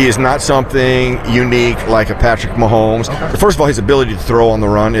 He is not something unique like a Patrick Mahomes. First of all, his ability to throw on the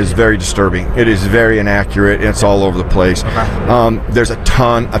run is very disturbing. It is very inaccurate, and it's all over the place. There's a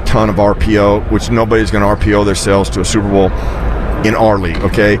ton of RPO, which nobody's going to RPO themselves to a Super Bowl in our league,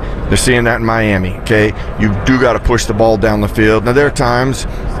 okay? They're seeing that in Miami, okay? You do got to push the ball down the field. Now, there are times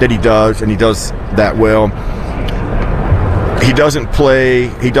that he does, and he does that well. He doesn't play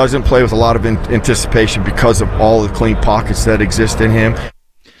with a lot of anticipation because of all the clean pockets that exist in him.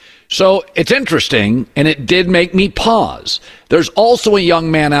 So it's interesting, and it did make me pause. There's also a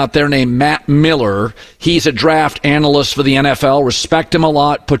young man out there named Matt Miller. He's a draft analyst for the NFL. Respect him a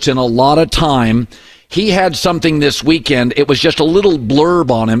lot, puts in a lot of time. He had something this weekend. It was just a little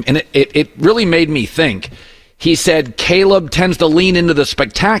blurb on him, and it really made me think. He said Caleb tends to lean into the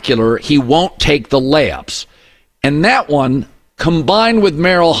spectacular. He won't take the layups. And that one, combined with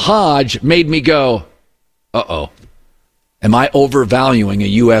Merrill Hodge, made me go, uh-oh. Am I overvaluing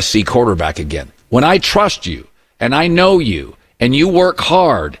a USC quarterback again? When I trust you, and I know you, and you work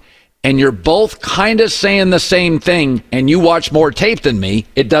hard, and you're both kind of saying the same thing, and you watch more tape than me,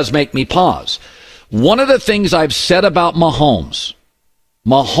 it does make me pause. One of the things I've said about Mahomes,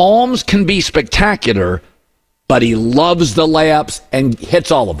 Mahomes can be spectacular, but he loves the layups and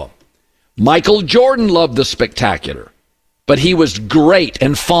hits all of them. Michael Jordan loved the spectacular, but he was great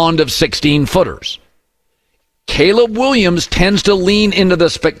and fond of 16-footers. Caleb Williams tends to lean into the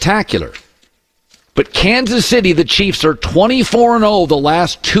spectacular. But Kansas City, the Chiefs, are 24-0 the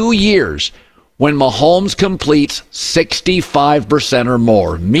last 2 years when Mahomes completes 65% or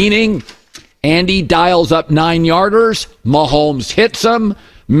more, meaning Andy dials up 9-yarders, Mahomes hits them,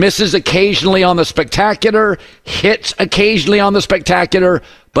 misses occasionally on the spectacular, hits occasionally on the spectacular,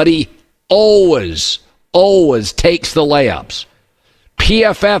 but he always takes the layups.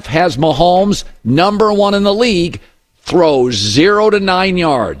 PFF has Mahomes number 1 in the league, throws 0 to 9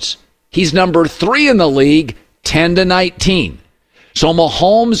 yards. He's number 3 in the league, 10 to 19. So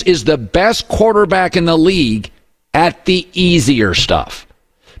Mahomes is the best quarterback in the league at the easier stuff.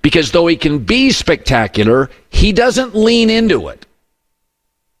 Because though he can be spectacular, he doesn't lean into it.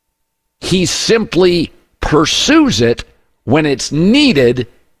 He simply pursues it when it's needed.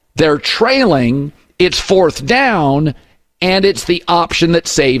 They're trailing, it's 4th down, and it's the option that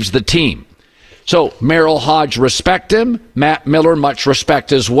saves the team. So Merrill Hodge, respect him. Matt Miller, much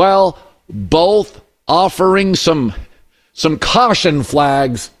respect as well. Both offering some caution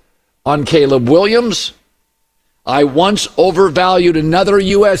flags on Caleb Williams. I once overvalued another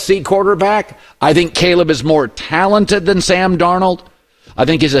USC quarterback. I think Caleb is more talented than Sam Darnold. I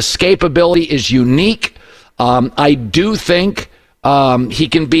think his escapability is unique. I do think he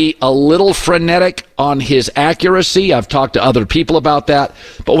can be a little frenetic on his accuracy. I've talked to other people about that.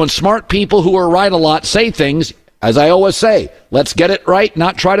 But when smart people who are right a lot say things, as I always say, let's get it right,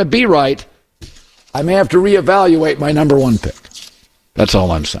 not try to be right, I may have to reevaluate my number 1 pick. That's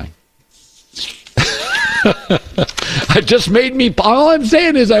all I'm saying. It just made me, all I'm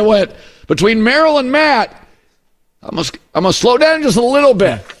saying is I went between Merrill and Matt, I'm going to slow down just a little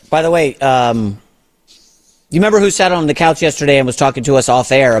bit. By the way, you remember who sat on the couch yesterday and was talking to us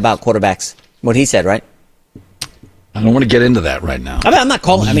off air about quarterbacks? What he said, right? I don't want to get into that right now. I'm not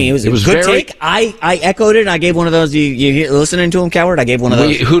calling. It was a good take. I echoed it. I gave one of those. You listening to him, coward? I gave one of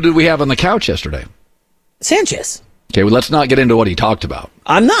those. Who did we have on the couch yesterday? Sanchez. Okay, well, let's not get into what he talked about.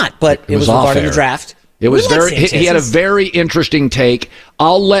 I'm not, but it was regarding the draft. It was he had a very interesting take.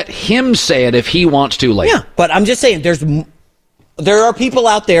 I'll let him say it if he wants to later. Yeah, but I'm just saying there are people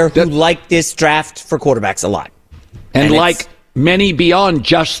out there who like this draft for quarterbacks a lot. And like many beyond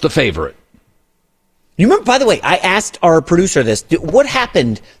just the favorite. You remember, by the way, I asked our producer this. What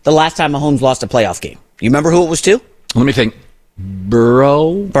happened the last time Mahomes lost a playoff game? You remember who it was to? Let me think.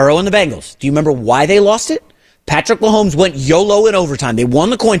 Burrow and the Bengals. Do you remember why they lost it? Patrick Mahomes went YOLO in overtime. They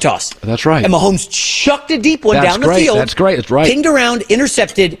won the coin toss. That's right. And Mahomes chucked a deep one down the field. That's great. That's right. Pinged around,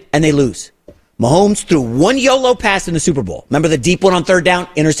 intercepted, and they lose. Mahomes threw one YOLO pass in the Super Bowl. Remember the deep one on 3rd down?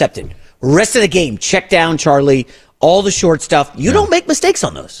 Intercepted. Rest of the game, check down, Charlie, all the short stuff. You don't make mistakes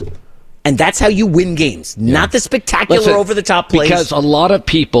on those. And that's how you win games, not the spectacular over-the-top plays. Because a lot of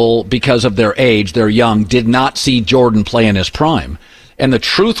people, because of their age, they're young, did not see Jordan play in his prime. And the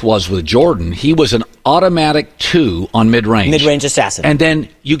truth was with Jordan, he was an automatic 2 on mid-range. Mid-range assassin. And then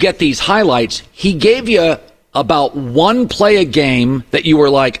you get these highlights. He gave you about 1 play a game that you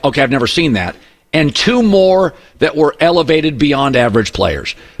were like, okay, I've never seen that. And 2 more that were elevated beyond average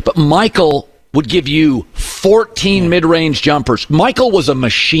players. But Michael would give you 14 mid-range jumpers. Michael was a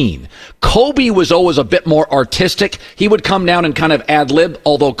machine. Kobe was always a bit more artistic. He would come down and kind of ad-lib,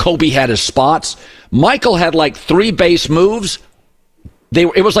 although Kobe had his spots. Michael had like 3 base moves.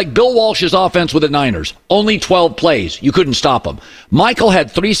 It was like Bill Walsh's offense with the Niners. Only 12 plays. You couldn't stop him. Michael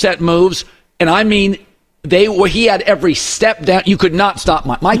had 3 set moves, and I mean, he had every step down. You could not stop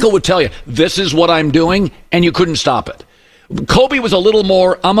Michael would tell you, this is what I'm doing, and you couldn't stop it. Kobe was a little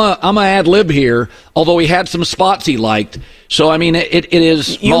more, I'm a ad-lib here, although he had some spots he liked. So, I mean, it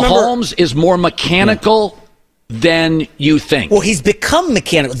is, Mahomes is more mechanical than you think. Well, he's become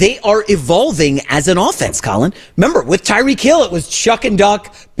mechanical. They are evolving as an offense, Colin. Remember, with Tyreek Hill, it was chuck and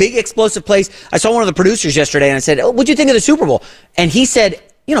duck, big explosive plays. I saw one of the producers yesterday, and I said, what'd you think of the Super Bowl? And he said,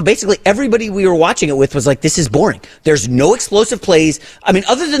 basically everybody we were watching it with was like, this is boring. There's no explosive plays. I mean,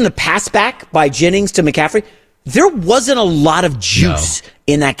 other than the pass back by Jennings to McCaffrey, there wasn't a lot of juice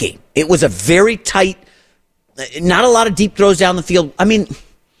in that game. It was a very tight, not a lot of deep throws down the field. I mean,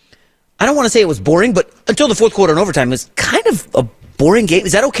 I don't want to say it was boring, but until the 4th quarter and overtime, it was kind of a boring game.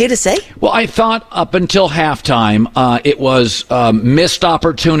 Is that okay to say? Well, I thought up until halftime, it was missed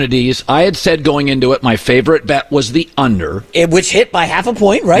opportunities. I had said going into it, my favorite bet was the under. Which hit by half a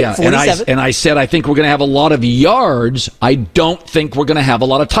point, right? Yeah, 47. And I said, I think we're going to have a lot of yards. I don't think we're going to have a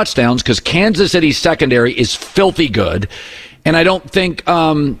lot of touchdowns because Kansas City's secondary is filthy good. And I don't think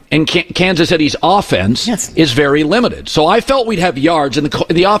Kansas City's offense is very limited. So I felt we'd have yards, and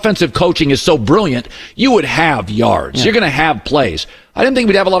the offensive coaching is so brilliant, you would have yards. Yeah. You're going to have plays. I didn't think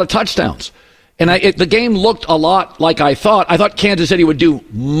we'd have a lot of touchdowns. And the game looked a lot like I thought. I thought Kansas City would do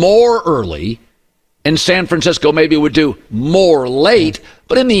more early, and San Francisco maybe would do more late.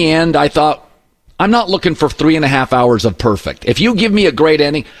 But in the end, I thought, I'm not looking for 3.5 hours of perfect. If you give me a great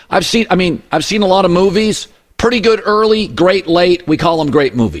ending, I've seen a lot of movies. Pretty good early, great late. We call them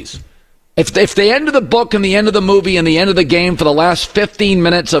great movies. If the end of the book and the end of the movie and the end of the game for the last 15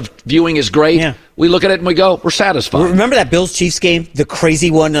 minutes of viewing is great, we look at it and we go, we're satisfied. Remember that Bills-Chiefs game? The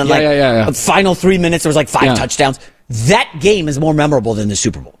crazy one? The final 3 minutes, there was 5 touchdowns. That game is more memorable than the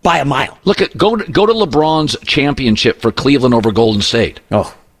Super Bowl by a mile. Look at go to LeBron's championship for Cleveland over Golden State.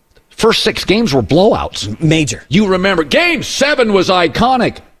 Oh. First 6 games were blowouts. Major. You remember, Game 7 was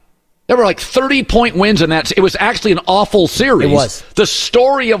iconic. There were 30-point wins in that. It was actually an awful series. It was. The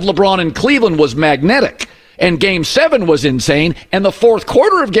story of LeBron in Cleveland was magnetic, and Game 7 was insane, and the fourth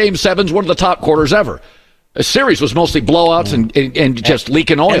quarter of Game 7 is one of the top quarters ever. The series was mostly blowouts and just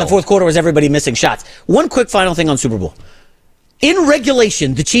leaking oil. And the fourth quarter was everybody missing shots. One quick final thing on Super Bowl. In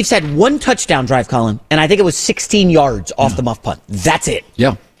regulation, the Chiefs had 1 touchdown drive, Colin, and I think it was 16 yards off the muff punt. That's it.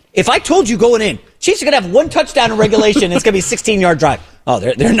 Yeah. If I told you going in, Chiefs are going to have 1 touchdown in regulation, and it's going to be a 16-yard drive. Oh,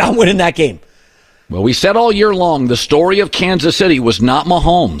 they're not winning that game. Well, we said all year long the story of Kansas City was not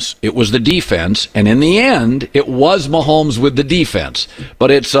Mahomes. It was the defense. And in the end, it was Mahomes with the defense.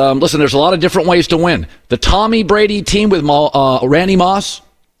 But it's, listen, there's a lot of different ways to win. The Tommy Brady team with Randy Moss,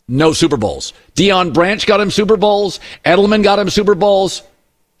 no Super Bowls. Deion Branch got him Super Bowls. Edelman got him Super Bowls.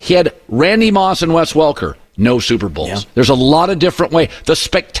 He had Randy Moss and Wes Welker, no Super Bowls. Yeah. There's a lot of different ways. The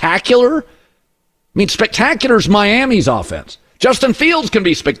spectacular is Miami's offense. Justin Fields can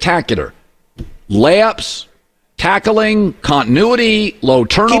be spectacular. Layups, tackling, continuity, low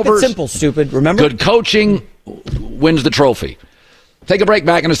turnovers. Keep it simple, stupid. Remember? Good coaching wins the trophy. Take a break.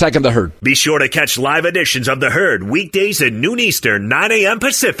 Back in a second. The Herd. Be sure to catch live editions of The Herd weekdays at noon Eastern, 9 a.m.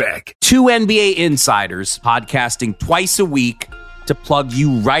 Pacific. 2 NBA insiders podcasting twice a week to plug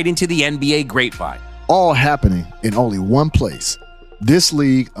you right into the NBA grapevine. All happening in only one place. This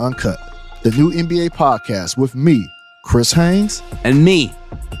League Uncut, the new NBA podcast with me, Chris Haynes, and me,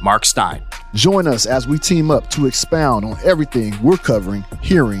 Mark Stein. Join us as we team up to expound on everything we're covering,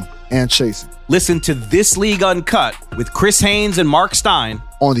 hearing, and chasing. Listen to This League Uncut with Chris Haynes and Mark Stein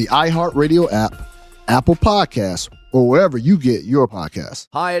on the iHeartRadio app, Apple Podcasts, or wherever you get your podcasts.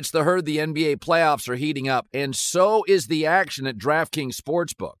 Hi, it's The Herd. The NBA playoffs are heating up, and so is the action at DraftKings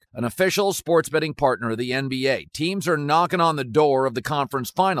Sportsbook, an official sports betting partner of the NBA. Teams are knocking on the door of the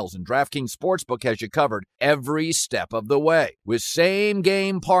conference finals, and DraftKings Sportsbook has you covered every step of the way with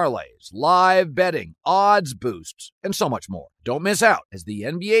same-game parlays, live betting, odds boosts, and so much more. Don't miss out as the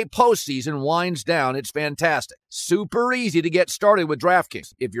NBA postseason winds down. It's fantastic. Super easy to get started with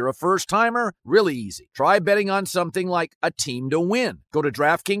DraftKings. If you're a first-timer, really easy. Try betting on something like a team to win. Go to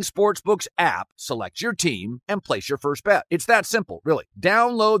DraftKings Sportsbook's app, select your team, and place your first bet. It's that simple, really.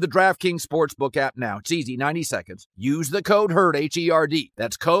 Download the DraftKings Sportsbook app now. It's easy, 90 seconds. Use the code HERD, H-E-R-D.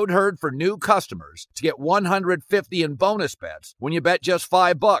 That's code HERD for new customers to get $150 in bonus bets when you bet just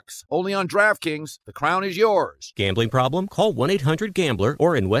 $5. Only on DraftKings. The crown is yours. Gambling problem? Call 1-800-GAMBLER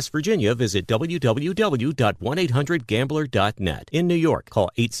or in West Virginia, visit www.1800gambler.net. In New York, call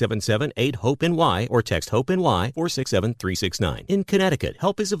 877-8-HOPE-NY or text HOPE-NY 467-369. In Connecticut,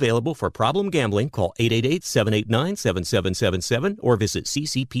 help is available for problem gambling. Call 888-789-7777 or visit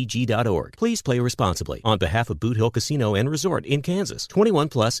ccpg.org. Please play responsibly. On behalf of Boot Hill Casino and Resort in Kansas, 21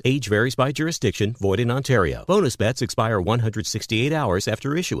 plus, age varies by jurisdiction, void in Ontario. Bonus bets expire 168 hours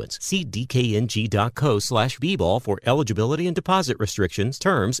after issuance. See dkng.co/bball for eligibility and deposit restrictions,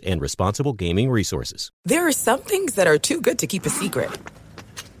 terms, and responsible gaming resources. There are some things that are too good to keep a secret.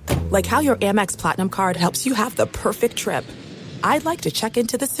 Like how your Amex Platinum card helps you have the perfect trip. I'd like to check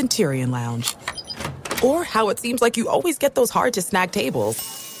into the Centurion Lounge. Or how it seems like you always get those hard-to-snag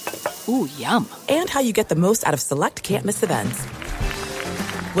tables. Ooh, yum. And how you get the most out of select can't-miss events.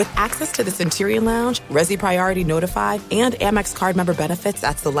 With access to the Centurion Lounge, Resi Priority Notified, and Amex card member benefits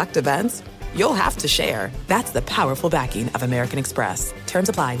at select events, you'll have to share. That's the powerful backing of American Express. Terms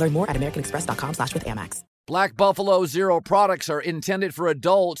apply. Learn more at americanexpress.com/withAmex. Black Buffalo Zero products are intended for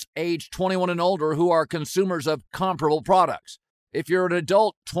adults age 21 and older who are consumers of comparable products. If you're an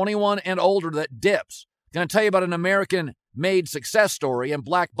adult 21 and older that dips, I'm going to tell you about an American-made success story in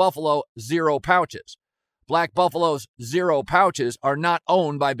Black Buffalo Zero pouches. Black Buffalo's Zero pouches are not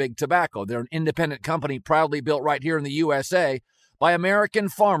owned by Big Tobacco. They're an independent company proudly built right here in the USA by American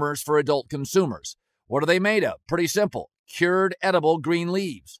farmers for adult consumers. What are they made of? Pretty simple. cured edible green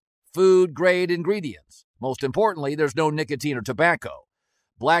leaves, food-grade ingredients. Most importantly, there's no nicotine or tobacco.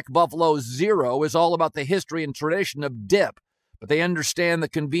 Black Buffalo Zero is all about the history and tradition of dip, but they understand the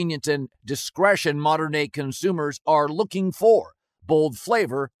convenience and discretion modern-day consumers are looking for. Bold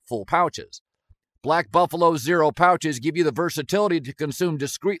flavor, full pouches. Black Buffalo Zero pouches give you the versatility to consume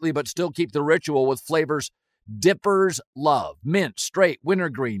discreetly but still keep the ritual with flavors dippers love. Mint, straight,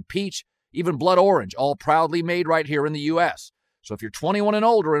 wintergreen, peach, even blood orange, all proudly made right here in the U.S. So if you're 21 and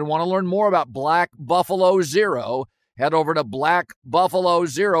older and want to learn more about Black Buffalo Zero, head over to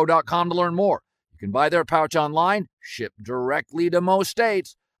blackbuffalozero.com to learn more. You can buy their pouch online, shipped directly to most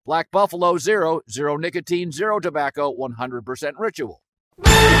states. Black Buffalo Zero, zero nicotine, zero tobacco, 100% ritual.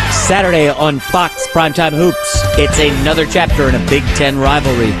 Saturday on Fox Primetime Hoops, it's another chapter in a Big Ten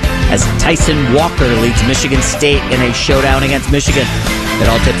rivalry as Tyson Walker leads Michigan State in a showdown against Michigan. It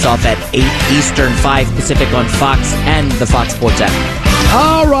all tips off at 8 Eastern, 5 Pacific on Fox and the Fox Sports app.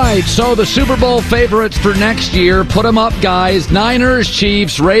 All right, so the Super Bowl favorites for next year, put them up, guys. Niners,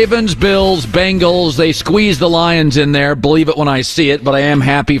 Chiefs, Ravens, Bills, Bengals. They squeeze the Lions in there. Believe it when I see it, but I am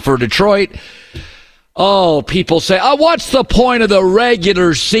happy for Detroit. Oh, people say, what's the point of the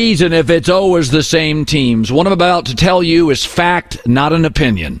regular season if it's always the same teams? What I'm about to tell you is fact, not an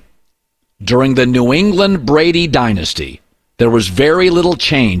opinion. During the New England Brady dynasty, there was very little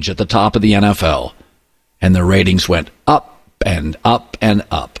change at the top of the NFL, and the ratings went up and up and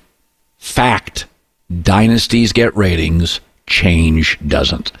up. Fact, dynasties get ratings, change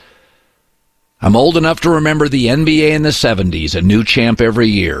doesn't. I'm old enough to remember the NBA in the 70s, a new champ every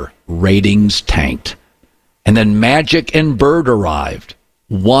year. Ratings tanked. And then Magic and Bird arrived.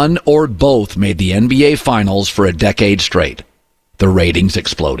 One or both made the NBA Finals for a decade straight. The ratings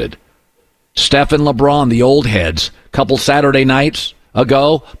exploded. Steph and LeBron, the old heads, couple Saturday nights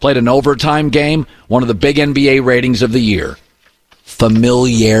ago, played an overtime game, one of the big NBA ratings of the year.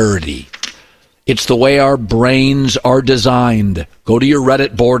 Familiarity. It's the way our brains are designed. Go to your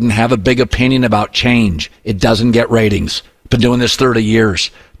Reddit board and have a big opinion about change. It doesn't get ratings. Been doing this 30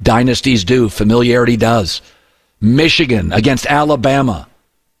 years. Dynasties do. Familiarity does. Michigan against Alabama.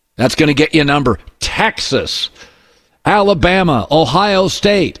 That's going to get you a number. Texas, Alabama, Ohio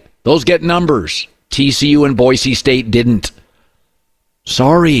State. Those get numbers. TCU and Boise State didn't.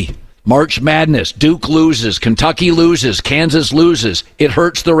 Sorry. March Madness. Duke loses. Kentucky loses. Kansas loses. It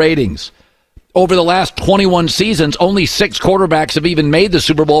hurts the ratings. Over the last 21 seasons, only 6 quarterbacks have even made the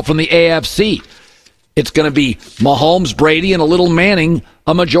Super Bowl from the AFC. It's going to be Mahomes, Brady, and a little Manning,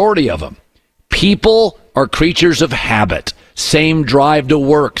 a majority of them. People are creatures of habit. Same drive to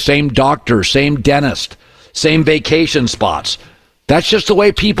work, same doctor, same dentist, same vacation spots. That's just the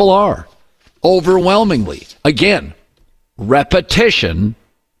way people are. Overwhelmingly. Again, repetition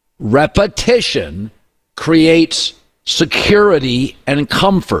creates security and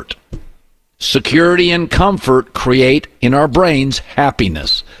comfort. Security and comfort create in our brains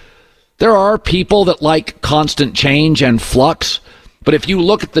happiness. There are people that like constant change and flux, but if you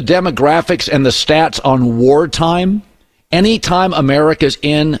look at the demographics and the stats on wartime, anytime America's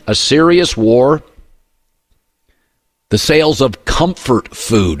in a serious war, the sales of comfort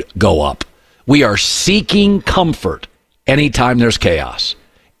food go up. We are seeking comfort anytime there's chaos,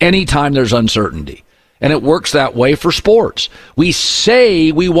 anytime there's uncertainty. And it works that way for sports. We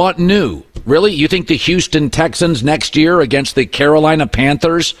say we want new. Really? You think the Houston Texans next year against the Carolina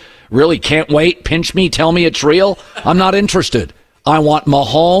Panthers really can't wait? Pinch me, tell me it's real? I'm not interested. I want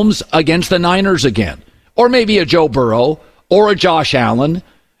Mahomes against the Niners again. Or maybe a Joe Burrow or a Josh Allen.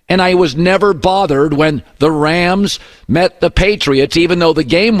 And I was never bothered when the Rams met the Patriots, even though the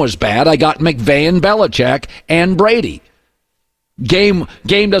game was bad. I got McVay and Belichick and Brady. Game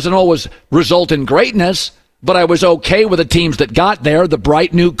doesn't always result in greatness, but I was okay with the teams that got there, the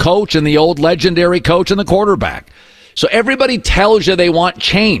bright new coach and the old legendary coach and the quarterback. So everybody tells you they want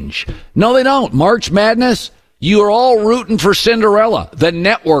change. No, they don't. March Madness, you are all rooting for Cinderella. The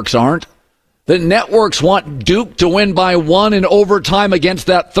networks aren't. The networks want Duke to win by 1 in overtime against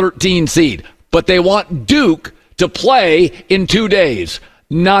that 13 seed. But they want Duke to play in 2 days,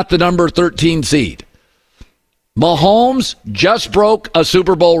 not the number 13 seed. Mahomes just broke a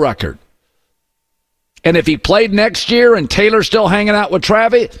Super Bowl record. And if he played next year and Taylor's still hanging out with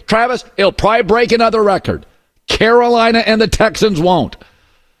Travis, he'll probably break another record. Carolina and the Texans won't.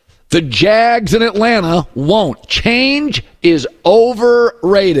 The Jags in Atlanta won't. Change is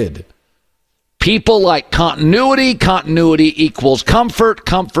overrated. People like continuity. Continuity equals comfort.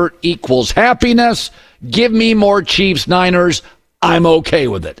 Comfort equals happiness. Give me more Chiefs, Niners. I'm okay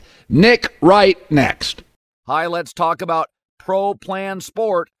with it. Nick Wright next. Hi, let's talk about Pro Plan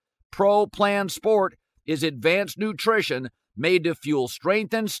Sport. Pro Plan Sport is advanced nutrition made to fuel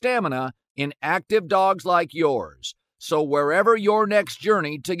strength and stamina in active dogs like yours. So wherever your next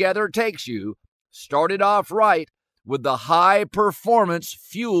journey together takes you, start it off right with the high-performance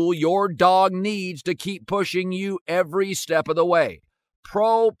fuel your dog needs to keep pushing you every step of the way.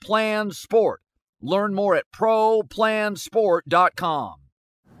 Pro Plan Sport. Learn more at ProPlansport.com.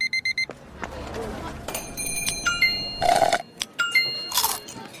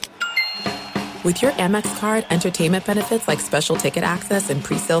 With your Amex card, entertainment benefits like special ticket access and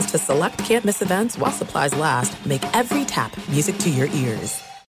pre-sales to select can't-miss events while supplies last make every tap music to your ears.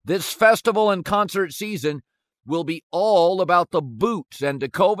 This festival and concert season will be all about the boots, and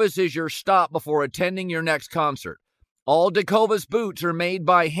Tecovas is your stop before attending your next concert. All Tecovas boots are made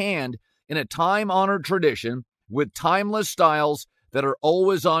by hand in a time-honored tradition with timeless styles that are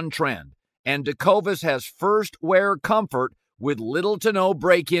always on trend. And Tecovas has first wear comfort with little to no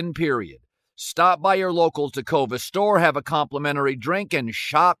break-in period. Stop by your local Tecovas store, have a complimentary drink, and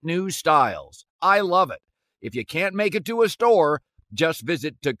shop new styles. I love it. If you can't make it to a store, just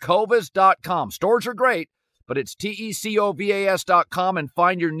visit Tecovas.com. Stores are great, but it's TECOVAS.com and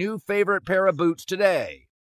find your new favorite pair of boots today.